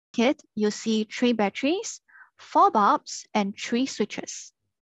circuit, you see 3 batteries, 4 bulbs, and 3 switches.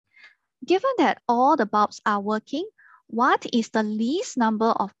 Given that all the bulbs are working, what is the least number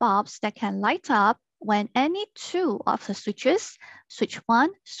of bulbs that can light up when any 2 of the switches, switch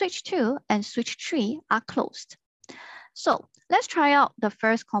 1, switch 2, and switch 3 are closed? So let's try out the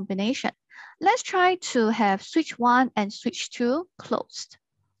first combination. Let's try to have switch 1 and switch 2 closed.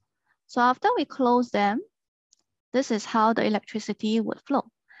 So after we close them, this is how the electricity would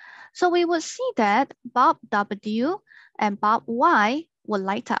flow. So we would see that bulb W and bulb Y will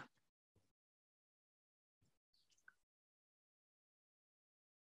light up.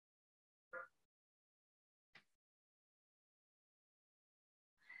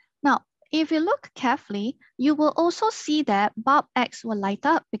 Now, if you look carefully, you will also see that bulb X will light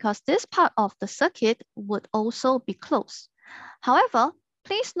up because this part of the circuit would also be closed. However,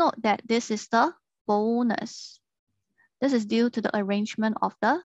 please note that this is the bonus. This is due to the arrangement of the